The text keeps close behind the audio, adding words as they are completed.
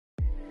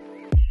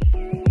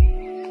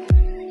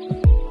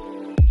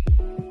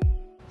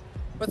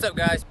What's up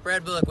guys,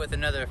 Brad Bullock with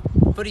another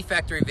Footy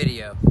Factory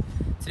video.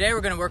 Today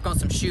we're going to work on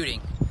some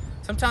shooting.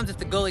 Sometimes if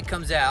the goalie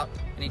comes out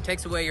and he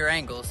takes away your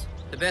angles,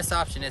 the best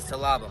option is to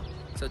lob him.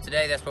 So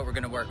today that's what we're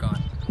going to work on.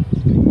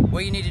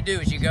 What you need to do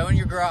is you go in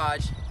your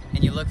garage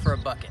and you look for a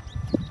bucket.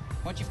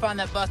 Once you find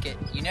that bucket,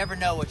 you never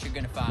know what you're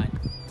going to find.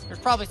 There's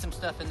probably some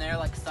stuff in there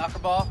like a soccer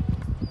ball,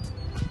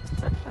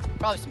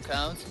 probably some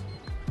cones.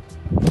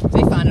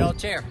 May find an old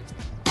chair.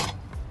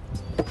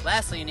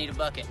 Lastly, you need a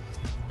bucket,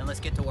 and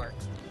let's get to work.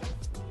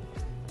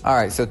 All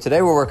right, so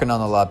today we're working on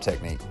the lob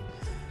technique.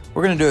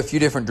 We're gonna do a few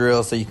different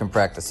drills so you can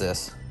practice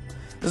this.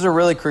 This is a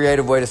really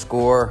creative way to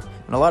score,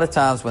 and a lot of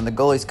times when the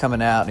goalie's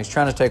coming out and he's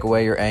trying to take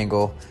away your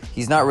angle,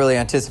 he's not really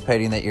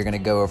anticipating that you're gonna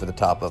go over the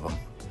top of him.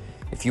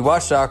 If you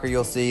watch soccer,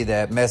 you'll see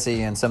that Messi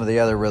and some of the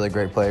other really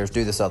great players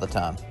do this all the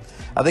time.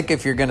 I think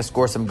if you're gonna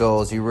score some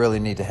goals, you really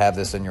need to have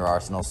this in your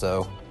arsenal,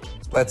 so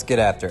let's get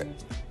after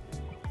it.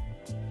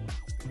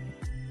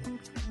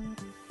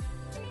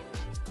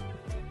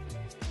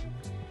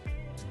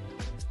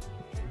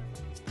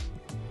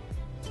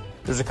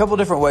 There's a couple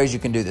different ways you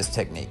can do this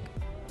technique.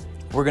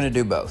 We're gonna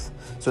do both.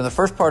 So in the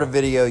first part of the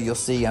video, you'll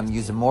see I'm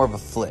using more of a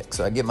flick.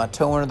 So I get my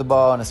toe under the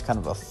ball and it's kind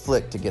of a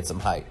flick to get some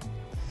height.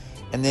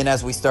 And then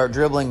as we start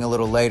dribbling a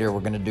little later,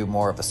 we're gonna do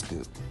more of a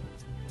scoop.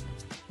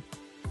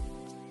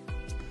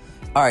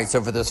 All right,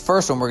 so for this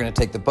first one, we're gonna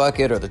take the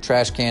bucket or the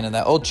trash can and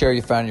that old chair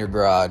you found in your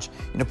garage.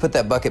 You're gonna put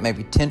that bucket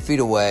maybe 10 feet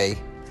away.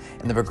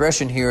 And the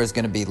progression here is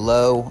gonna be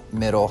low,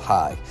 middle,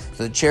 high.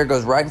 So the chair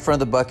goes right in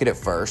front of the bucket at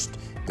first.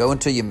 Go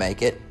until you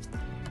make it.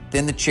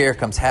 Then the chair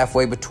comes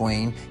halfway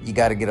between. You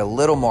got to get a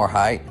little more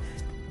height.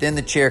 Then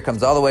the chair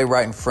comes all the way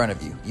right in front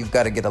of you. You've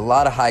got to get a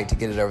lot of height to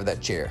get it over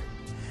that chair.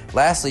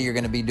 Lastly, you're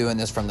going to be doing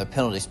this from the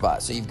penalty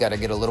spot, so you've got to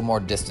get a little more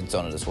distance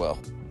on it as well.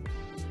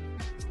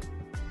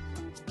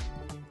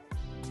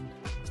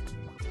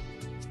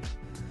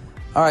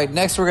 All right,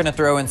 next we're going to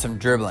throw in some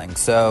dribbling.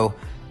 So,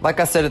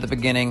 like I said at the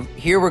beginning,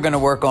 here we're going to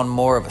work on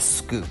more of a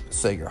scoop.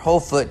 So your whole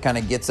foot kind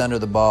of gets under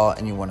the ball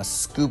and you want to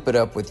scoop it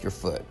up with your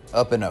foot,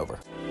 up and over.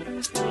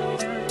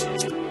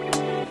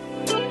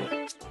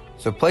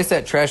 So place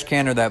that trash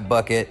can or that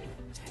bucket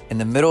in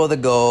the middle of the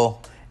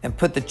goal and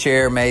put the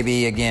chair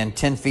maybe, again,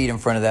 10 feet in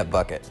front of that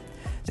bucket.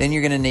 Then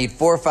you're gonna need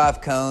 4 or 5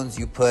 cones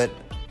you put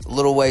a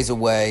little ways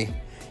away.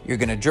 You're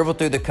gonna dribble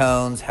through the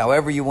cones,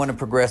 however you wanna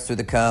progress through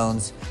the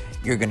cones.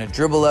 You're gonna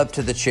dribble up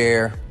to the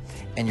chair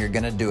and you're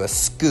gonna do a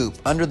scoop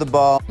under the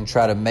ball and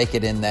try to make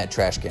it in that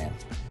trash can.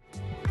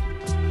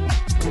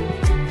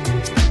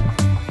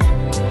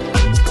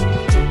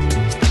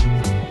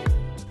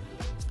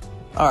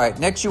 All right,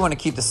 next you want to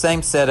keep the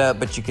same setup,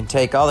 but you can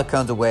take all the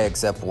cones away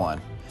except one.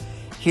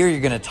 Here you're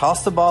going to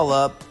toss the ball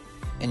up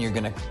and you're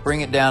going to bring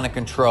it down and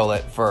control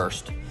it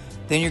first.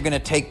 Then you're going to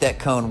take that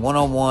cone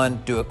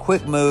one-on-one, do a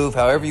quick move,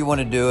 however you want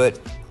to do it,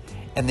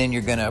 and then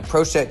you're going to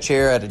approach that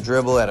chair at a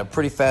dribble, at a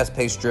pretty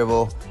fast-paced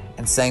dribble,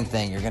 and same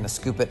thing, you're going to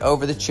scoop it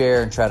over the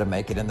chair and try to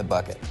make it in the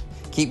bucket.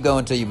 Keep going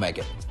until you make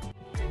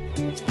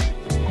it.